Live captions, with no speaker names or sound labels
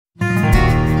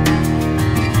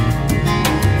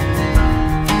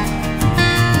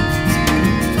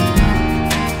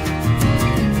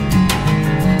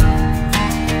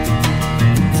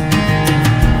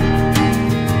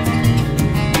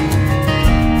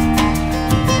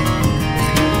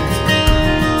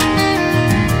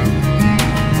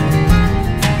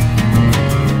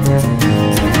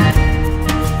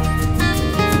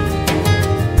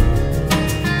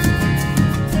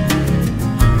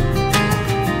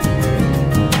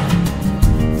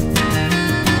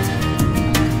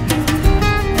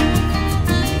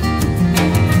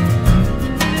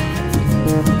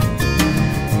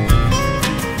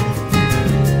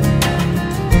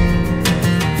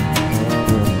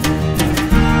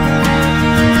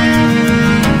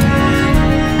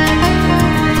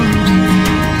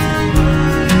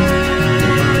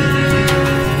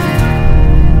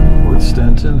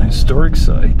Historic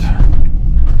site.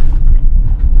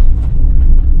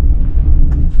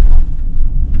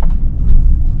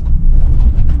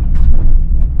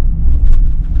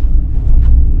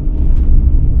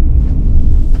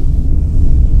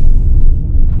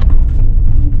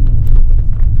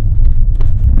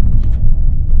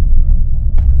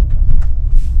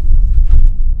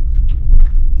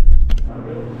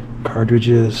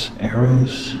 Cartridges,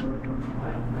 arrows,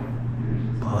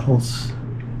 bottles.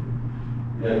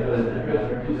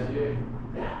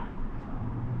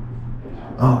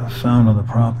 Oh, found on the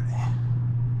property.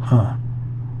 Huh.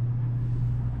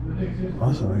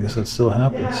 Awesome, I guess that still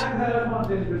happens.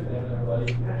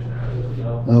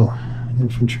 Oh,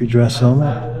 infantry dress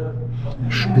helmet.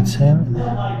 Spitzhelm.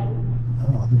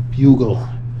 Oh, bugle.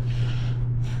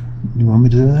 You want me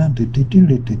to do that?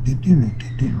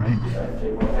 Right.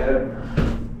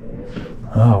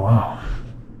 Oh, wow.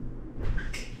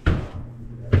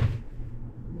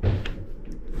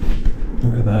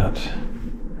 Look at that.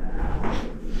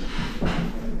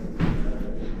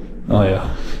 Oh,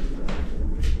 yeah.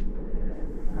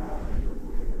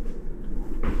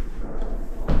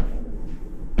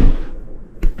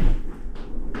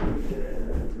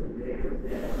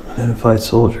 Identified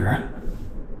soldier.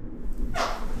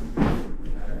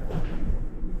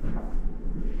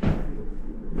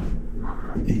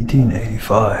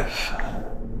 $1885.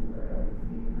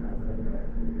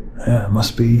 Yeah, it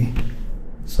must be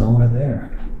somewhere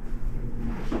there,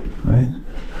 right?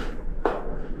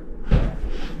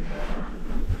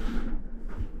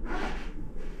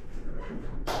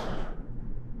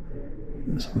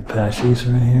 There's some Apaches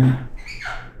right here.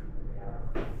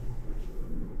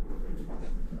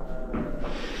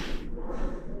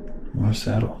 More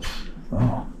saddles.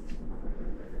 Oh.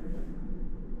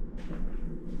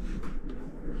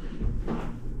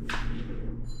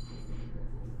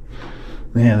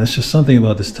 Man, there's just something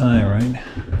about this time, right?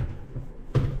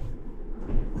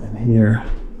 And here.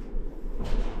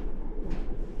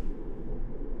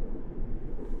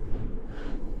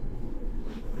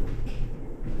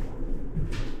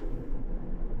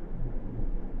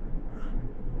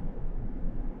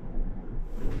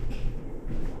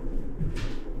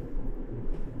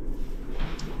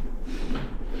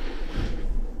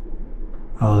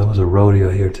 Oh, there was a rodeo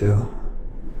here too.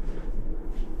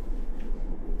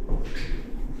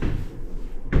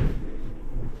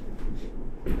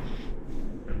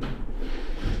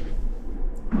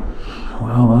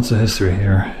 Well, lots of history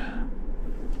here.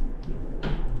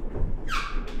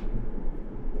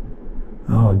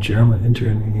 Oh, German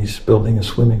internees building a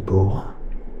swimming pool.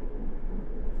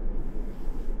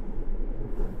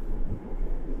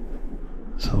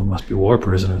 So it must be war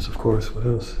prisoners, of course. What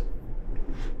else?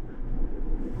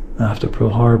 After Pearl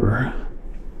Harbor.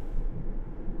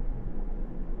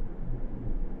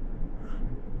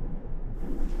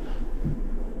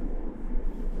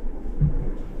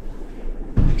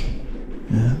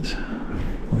 And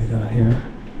what we got here?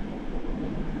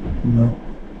 No,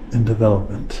 in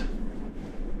development.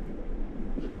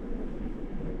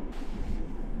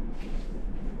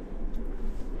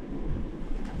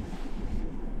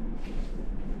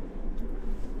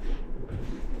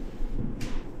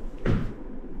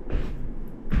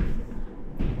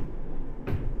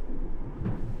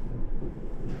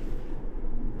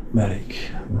 Medic.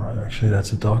 Well, actually,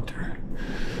 that's a doctor.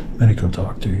 Medical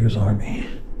doctor. Here's Army.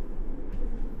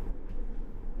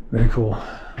 Very cool.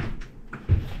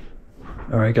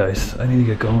 All right, guys. I need to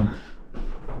get going.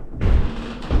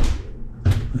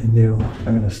 I knew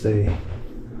I'm gonna stay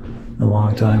a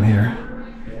long time here.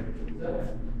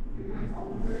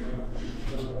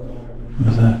 What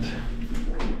was that?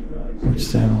 Fort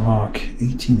Stanton Rock,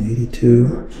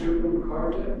 1882.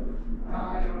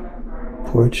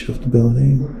 Porch of the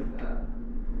building.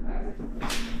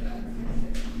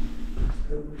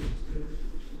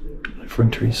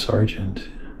 Infantry sergeant.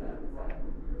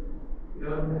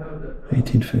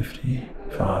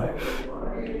 1855.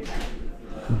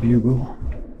 A bugle.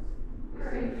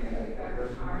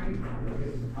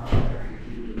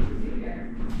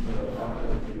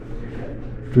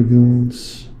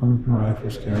 Dragoons, Armored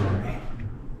Rifles, Cavalry.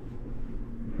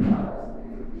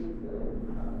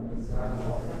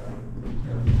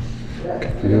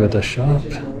 View at the shop.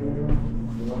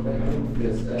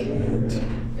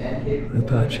 And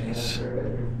Apaches.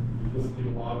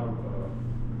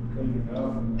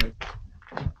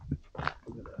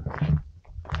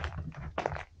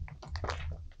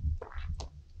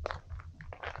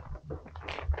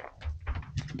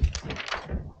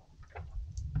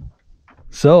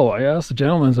 So I asked the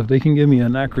gentlemen if they can give me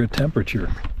an accurate temperature.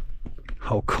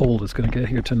 How cold it's going to get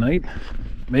here tonight.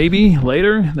 Maybe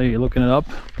later. They're looking it up.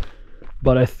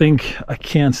 but I think I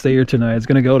can't stay here tonight. It's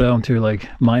gonna go down to like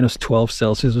minus 12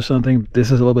 Celsius or something.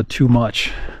 This is a little bit too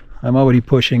much. I'm already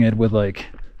pushing it with like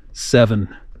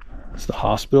 7. It's the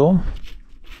hospital.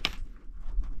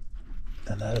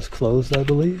 And that is closed, I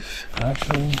believe.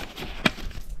 Actually,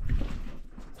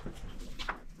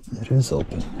 it is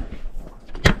open.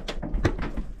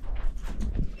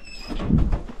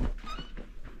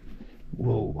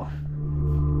 Whoa.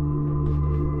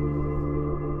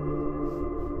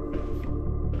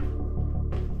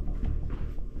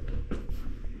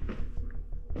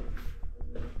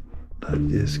 That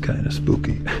is kind of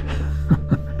spooky.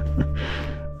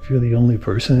 If you're the only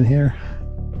person in here.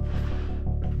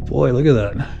 Boy, look at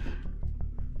that.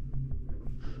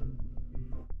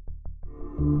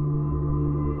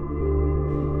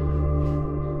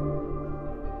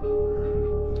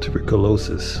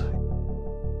 Tuberculosis.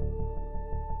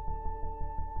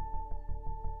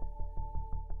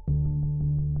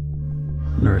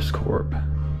 Nurse Corp.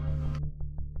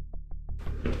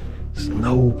 There's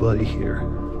nobody here.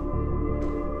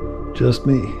 Just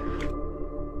me.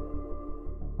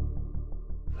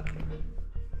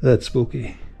 That's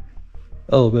spooky.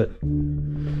 A little bit.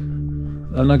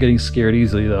 I'm not getting scared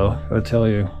easily though, I tell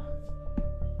you.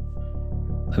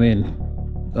 I mean,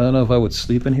 I don't know if I would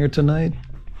sleep in here tonight.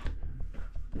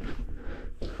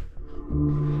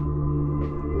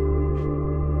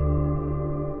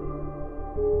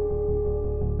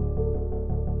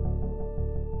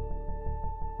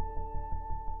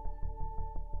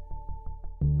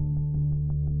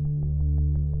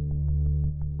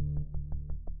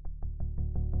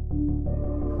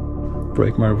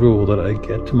 Break my rule that I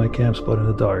get to my camp spot in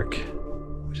the dark,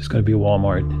 which is going to be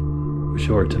Walmart for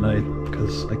sure tonight,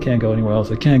 because I can't go anywhere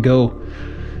else. I can't go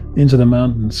into the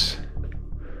mountains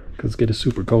because it's getting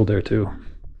super cold there too.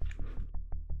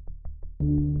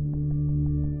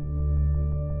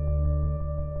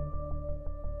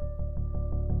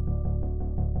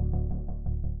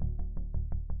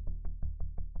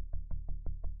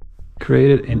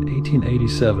 Created in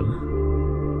 1887.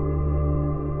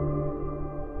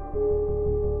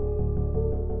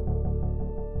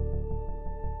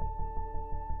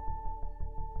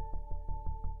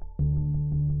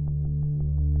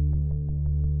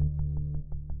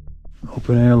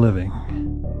 Open air living.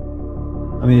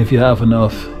 I mean, if you have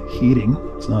enough heating,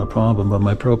 it's not a problem, but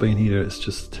my propane heater is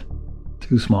just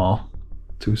too small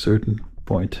to a certain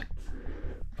point.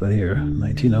 But here,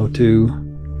 1902,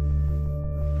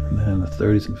 and then in the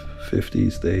 30s and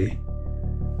 50s, they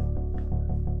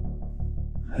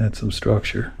had some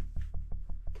structure.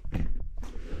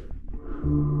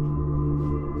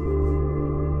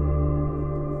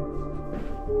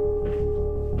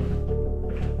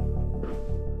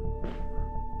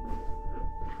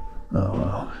 Oh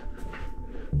wow.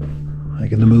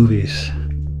 Like in the movies.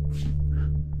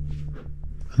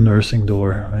 A nursing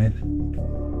door, right?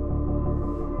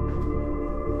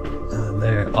 And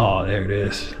there, oh, there it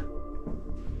is.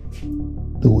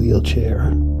 The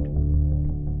wheelchair.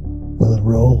 Will it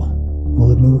roll?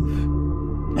 Will it move?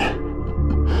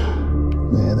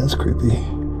 Man, that's creepy.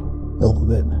 A little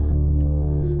bit.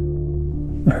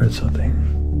 I heard something.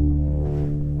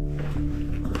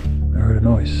 I heard a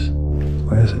noise.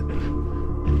 What is it?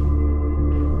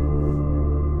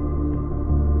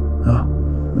 Oh,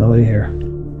 nobody here.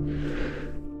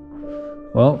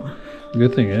 Well, the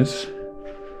good thing is,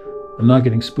 I'm not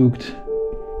getting spooked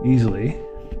easily.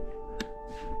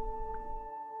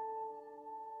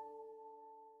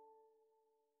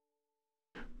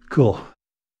 Cool.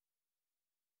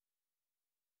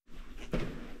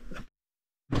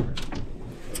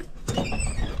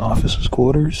 Officers'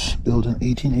 quarters, built in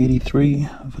 1883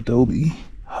 of adobe,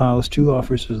 housed 2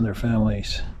 officers and their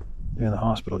families during the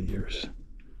hospital years.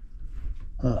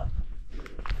 Huh.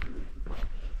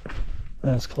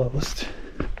 That's closed.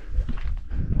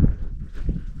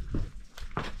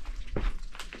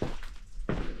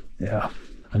 Yeah,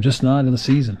 I'm just not in the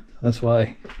season. That's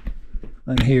why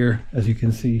I'm here. As you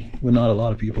can see, when not a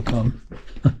lot of people come.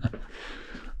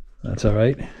 That's all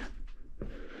right.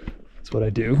 That's what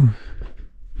I do.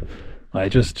 I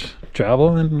just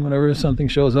travel, and whenever something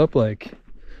shows up, like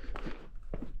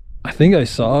I think I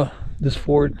saw this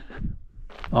fort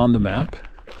on the map.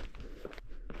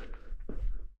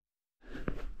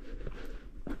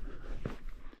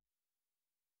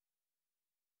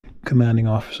 Commanding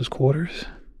officers' quarters.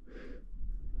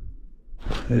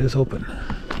 It is open.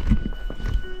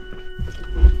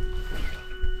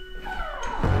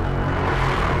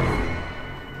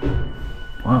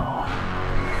 Wow.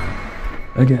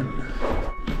 Again,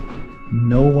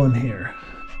 no one here.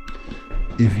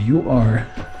 If you are,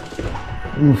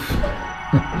 oof.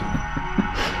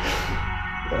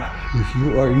 If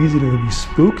you are easy to be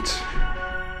spooked,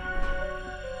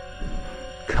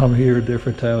 come here a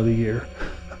different time of the year.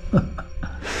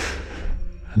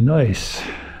 Nice.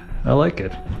 I like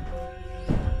it.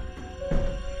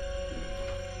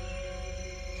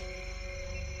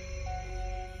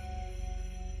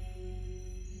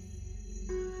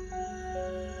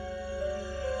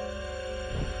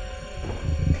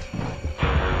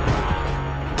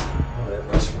 Oh, they have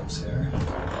restrooms here.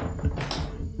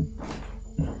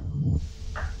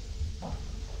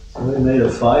 So they made a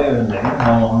fire in there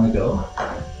how long ago?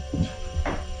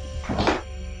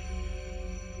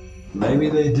 Maybe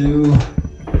they do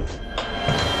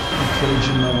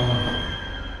occasional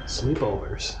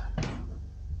sleepovers.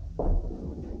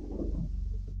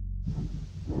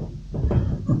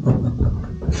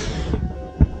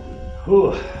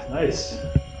 Ooh, nice.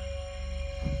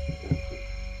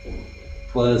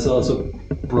 But it's also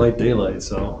bright daylight,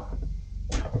 so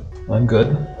I'm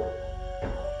good.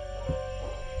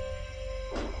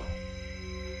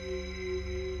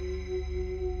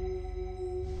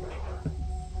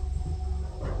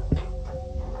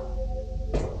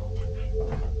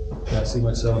 Can I see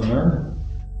myself in the mirror?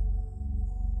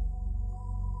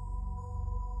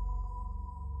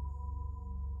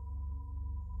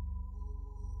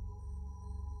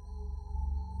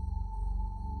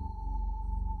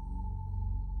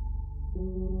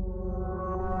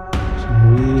 Some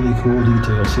really cool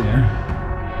details here.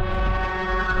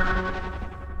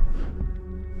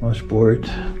 Washboard.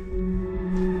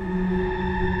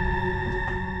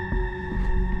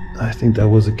 I think that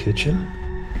was a kitchen.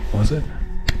 Was it?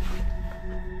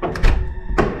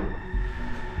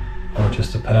 Oh,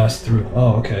 just a pass through.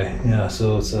 Oh, okay. Yeah,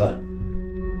 so it's a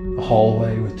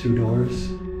hallway with 2 doors.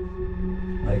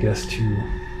 I guess to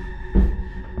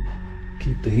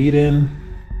keep the heat in.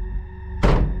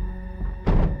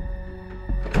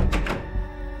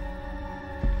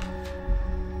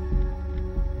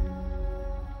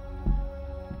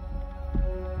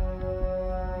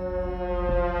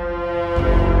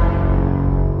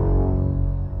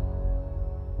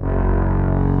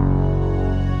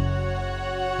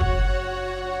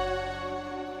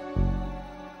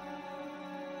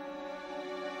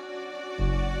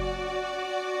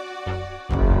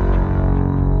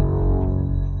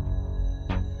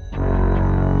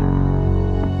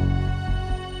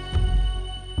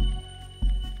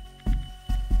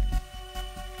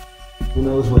 Who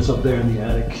knows what's up there in the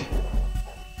attic?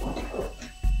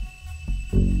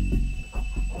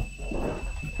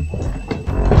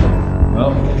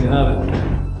 Well, there you have it.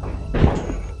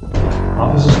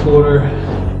 Officer's quarter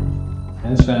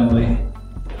and his family.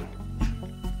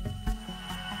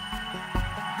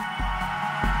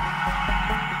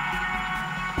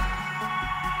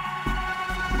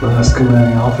 The last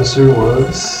commanding officer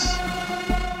was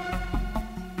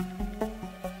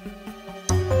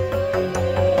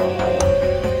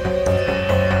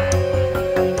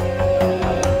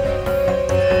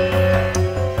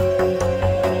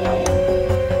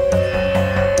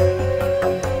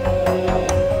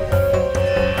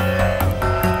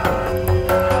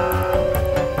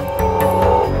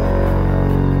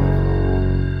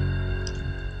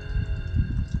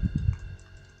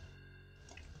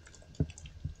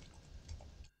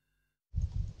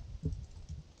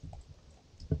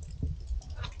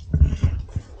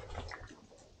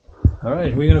all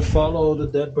right, we're gonna follow the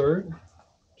dead bird.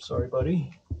 Sorry, buddy.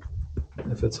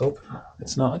 If it's open,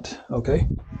 it's not. Okay.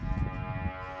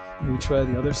 We try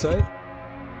the other side.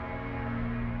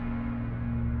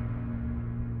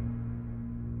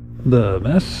 The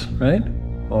mess, right?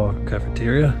 Or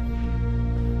cafeteria.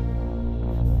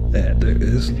 And there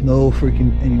is no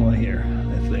freaking anyone here,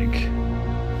 I think.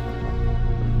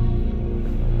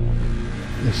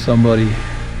 If somebody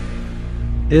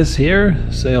is here,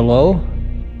 say hello.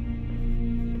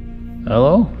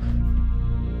 Hello?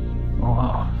 Oh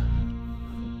wow.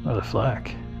 Another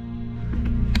flag.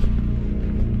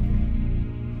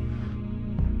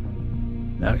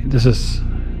 I mean, this is a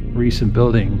recent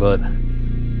building, but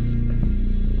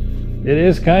it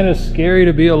is kind of scary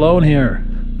to be alone here.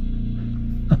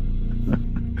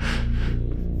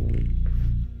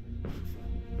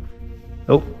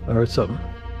 Oh, I heard something.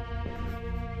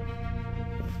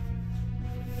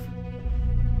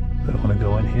 I want to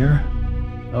go in here.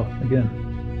 Oh, again.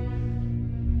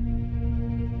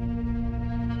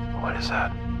 What is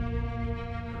that?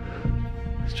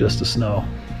 It's just the snow.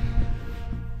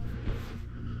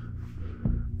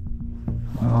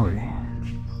 Where are we?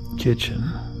 Kitchen.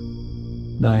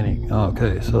 Dining. Oh,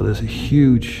 okay, so there's a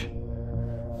huge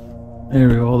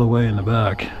area all the way in the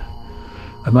back.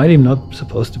 I might even not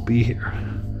supposed to be here.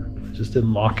 I just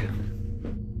didn't lock it.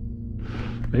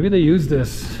 Maybe they use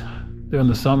this during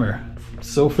the summer. It's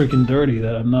so freaking dirty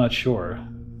that I'm not sure.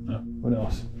 What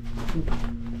else?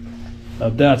 Now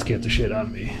that scared the shit out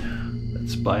of me. That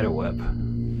spider web.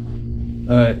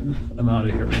 Alright, I'm out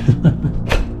of here.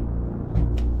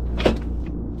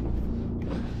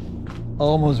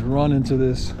 Almost run into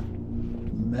this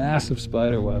massive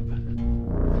spider web.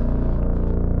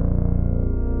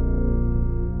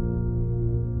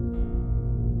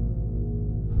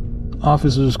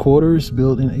 Officers' quarters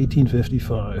built in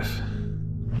 1855.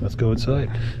 Let's go inside.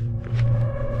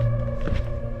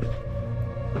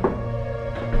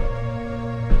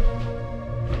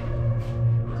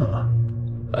 Huh.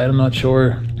 I'm not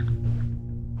sure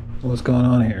what's going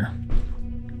on here.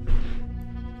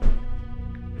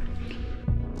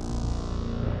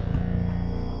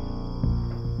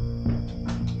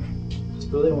 This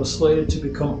building was slated to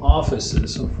become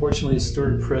offices. Unfortunately,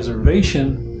 historic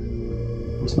preservation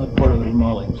was not part of the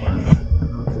remodeling plan.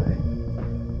 Okay.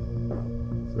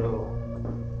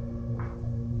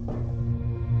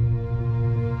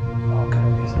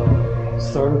 So they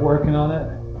started working on it.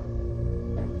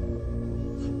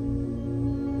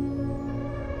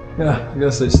 Yeah, I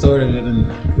guess they started it and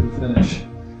couldn't finish.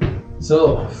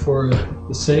 So, for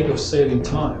the sake of saving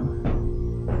time,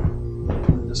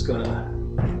 I'm just gonna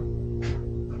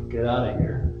get out of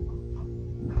here.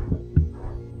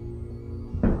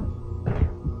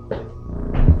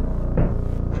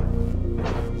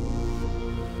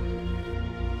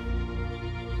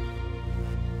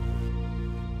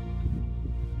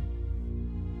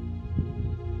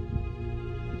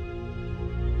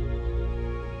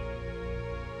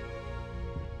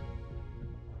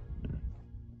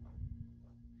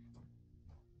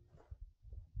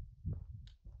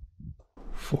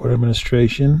 Ford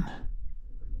administration,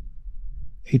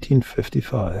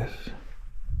 1855,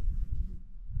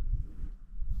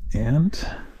 and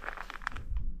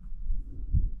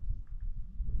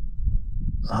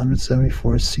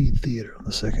 174-seat theater on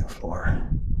the second floor.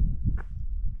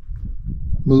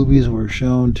 Movies were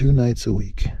shown 2 nights a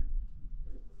week,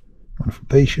 one for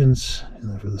patients and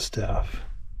then for the staff.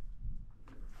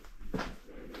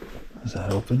 Is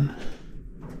that open?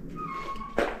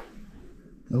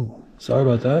 Oh, sorry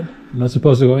about that. I'm not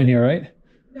supposed to go in here, right?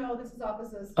 No, this is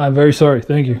offices. I'm very sorry.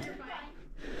 Thank you.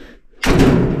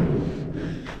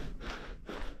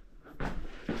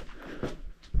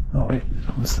 Oh, wait.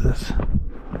 What's this?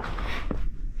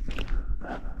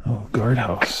 Oh,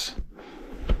 guardhouse.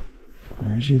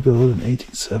 Energy built in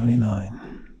 1879.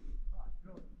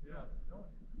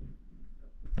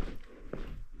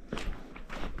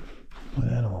 What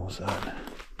animal was that?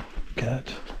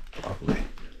 Cat? Probably.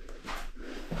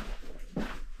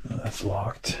 Oh, that's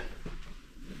locked.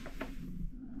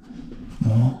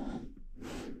 No.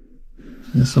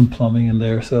 There's some plumbing in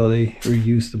there, so they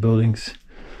reused the buildings.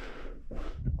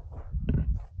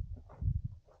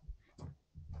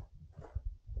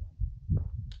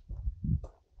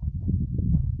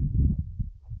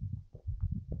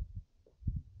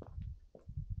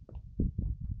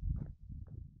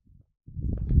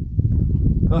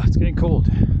 Oh, it's getting cold.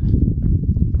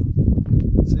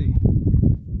 Let's see.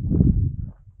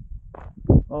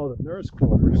 Oh, the nurse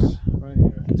quarters right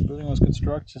here. This building was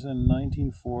constructed in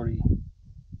 1940.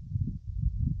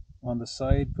 On the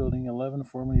site, building 11,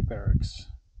 formerly barracks.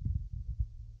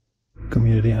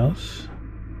 Community house,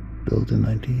 built in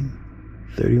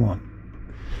 1931.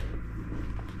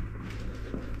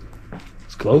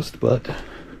 It's closed, but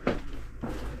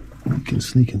we can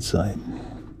sneak inside.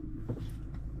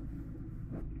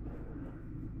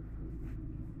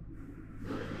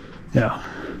 Yeah.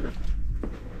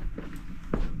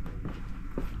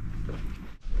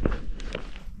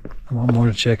 One more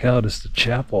to check out is the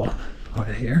chapel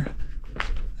right here.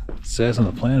 It says on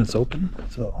the plan it's open,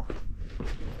 so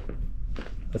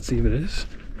let's see if it is.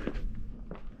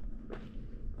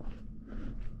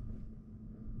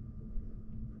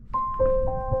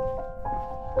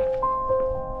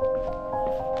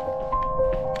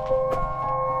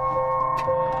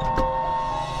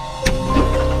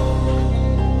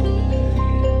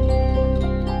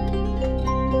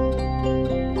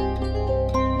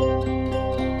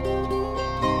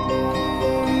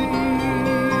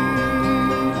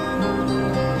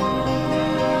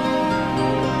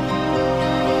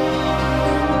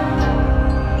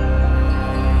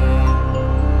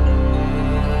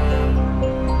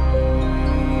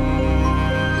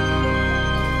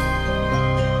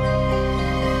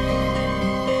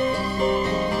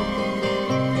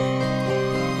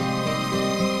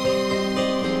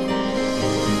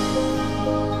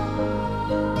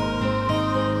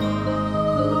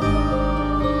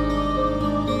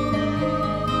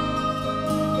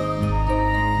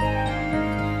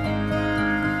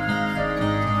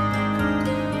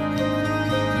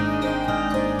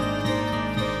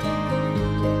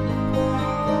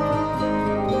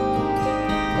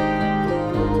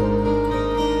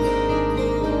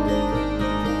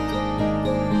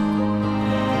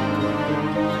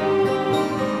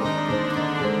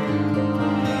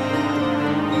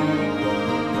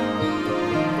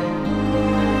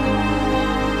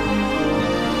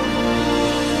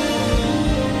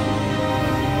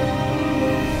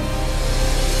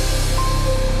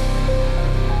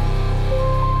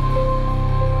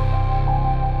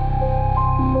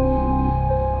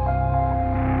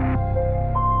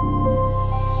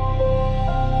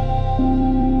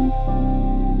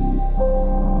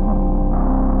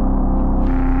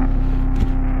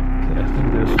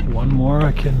 more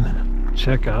I can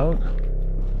check out.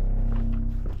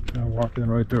 I'm walking in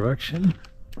the right direction.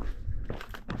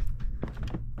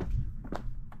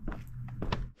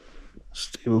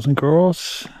 Stables and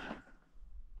corrals.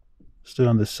 Stood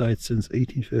on this site since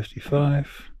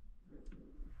 1855.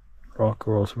 Rock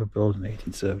corrals were built in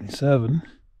 1877.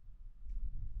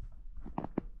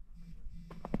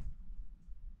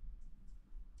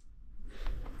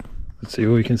 Let's see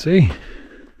what we can see.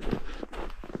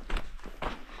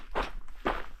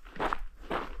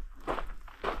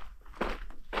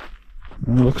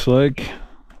 It looks like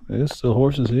there's still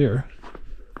horses here.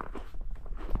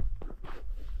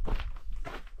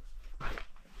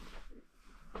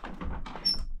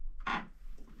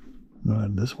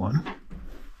 Not this one.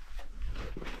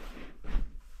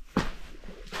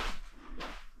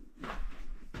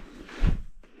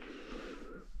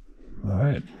 All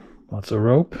right, lots of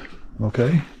rope.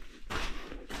 Okay.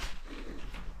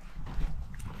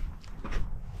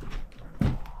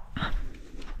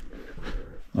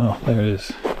 Oh, there it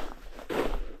is.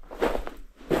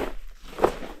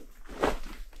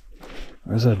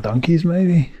 Or is that donkeys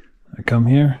maybe? I come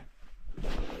here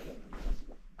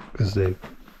because they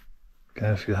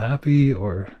kind of feel happy,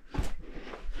 or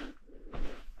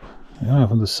I don't know,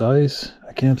 from the size,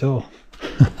 I can't tell.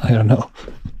 I don't know.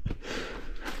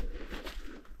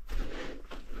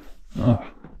 Oh,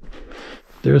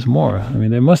 there's more. I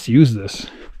mean, they must use this.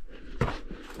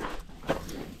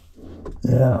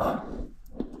 Yeah.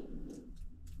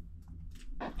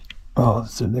 Oh,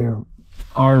 so they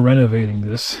are renovating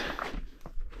this.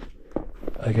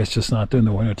 I guess just not during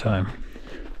the winter time.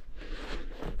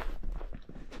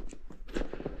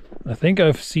 I think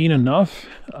I've seen enough.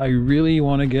 I really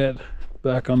want to get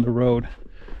back on the road.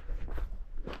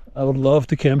 I would love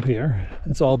to camp here.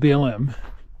 It's all BLM.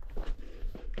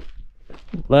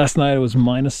 Last night it was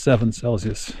 -7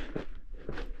 Celsius.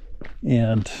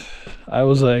 And I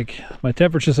was like, my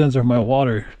temperature sensor of my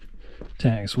water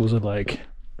tanks was at like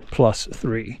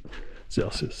 +3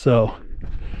 Celsius. So,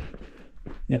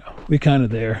 you know, we kind of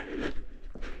there.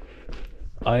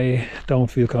 I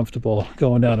don't feel comfortable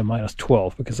going down to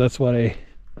 -12 because that's what I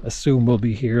assume will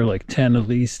be here, like 10 at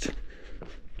least.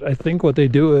 I think what they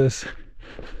do is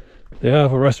they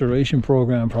have a restoration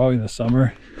program probably in the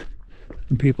summer,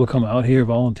 and people come out here,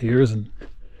 volunteers, and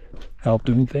help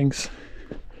doing things.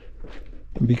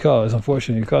 Because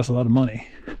unfortunately it costs a lot of money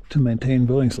to maintain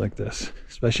buildings like this,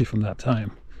 especially from that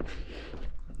time.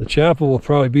 The chapel will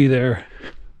probably be there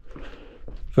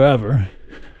forever,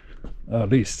 at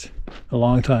least a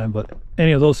long time, but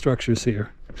any of those structures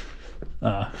here,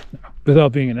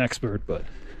 without being an expert, but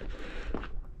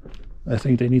I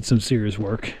think they need some serious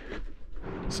work.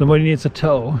 Somebody needs to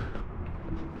tow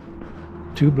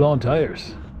 2 blown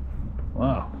tires.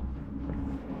 Wow.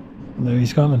 And there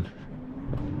he's coming.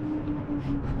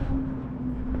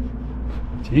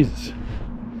 Jesus.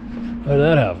 How did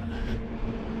that happen?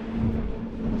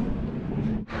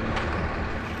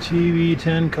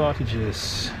 TV10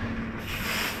 cottages.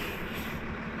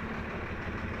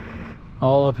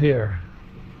 All up here.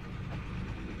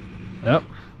 Yep,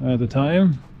 at the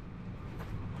time.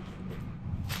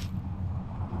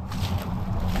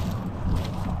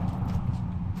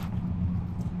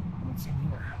 What's in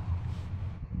here?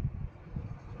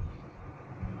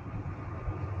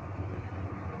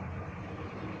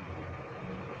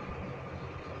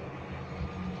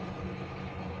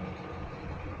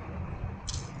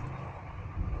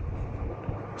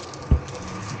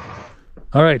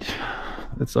 All right.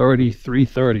 It's already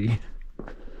 3:30,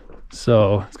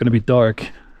 so it's going to be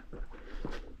dark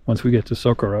once we get to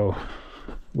Socorro,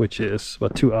 which is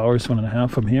about 2 hours, 1.5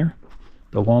 from here,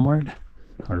 the Walmart.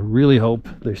 I really hope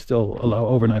they still allow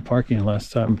overnight parking.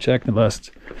 Last time I checked, the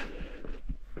last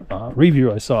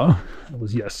review I saw, it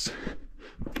was yes.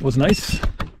 It was nice.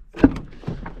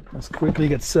 Let's quickly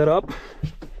get set up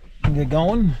and get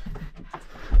going,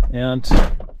 and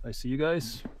I see you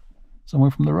guys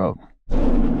somewhere from the road.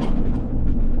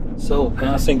 So,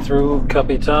 passing through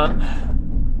Capitan,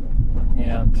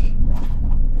 and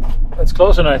it's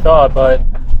closer than I thought, but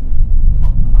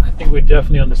I think we're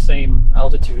definitely on the same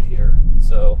altitude here,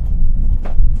 so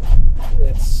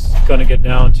it's going to get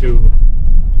down to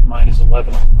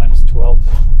 -11, -12.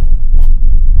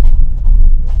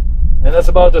 And that's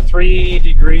about the 3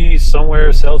 degrees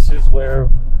somewhere Celsius where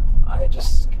I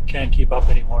just can't keep up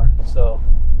anymore. So,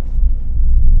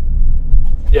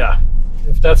 yeah,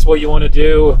 if that's what you want to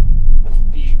do,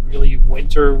 be really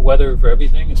winter weather for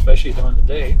everything, especially during the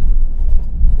day,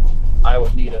 I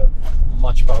would need a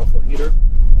much powerful heater.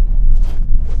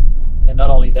 And not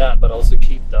only that, but also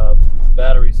keep the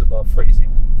batteries above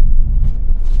freezing.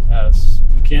 as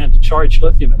you can't charge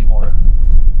lithium anymore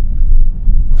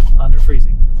under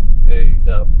freezing.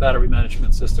 The battery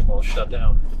management system will shut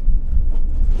down.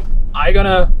 I'm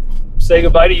gonna say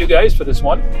goodbye to you guys for this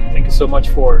one. Thank you so much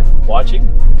for watching.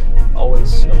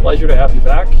 Always a pleasure to have you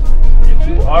back. If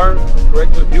you are a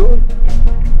regular viewer,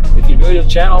 if you're new to the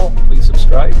channel, please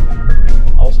subscribe.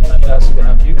 Also fantastic to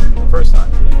have you for the first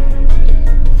time.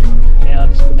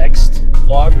 And the next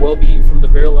vlog will be from the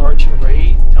Very Large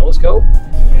Array Telescope.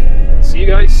 See you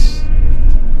guys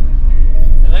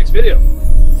in the next video.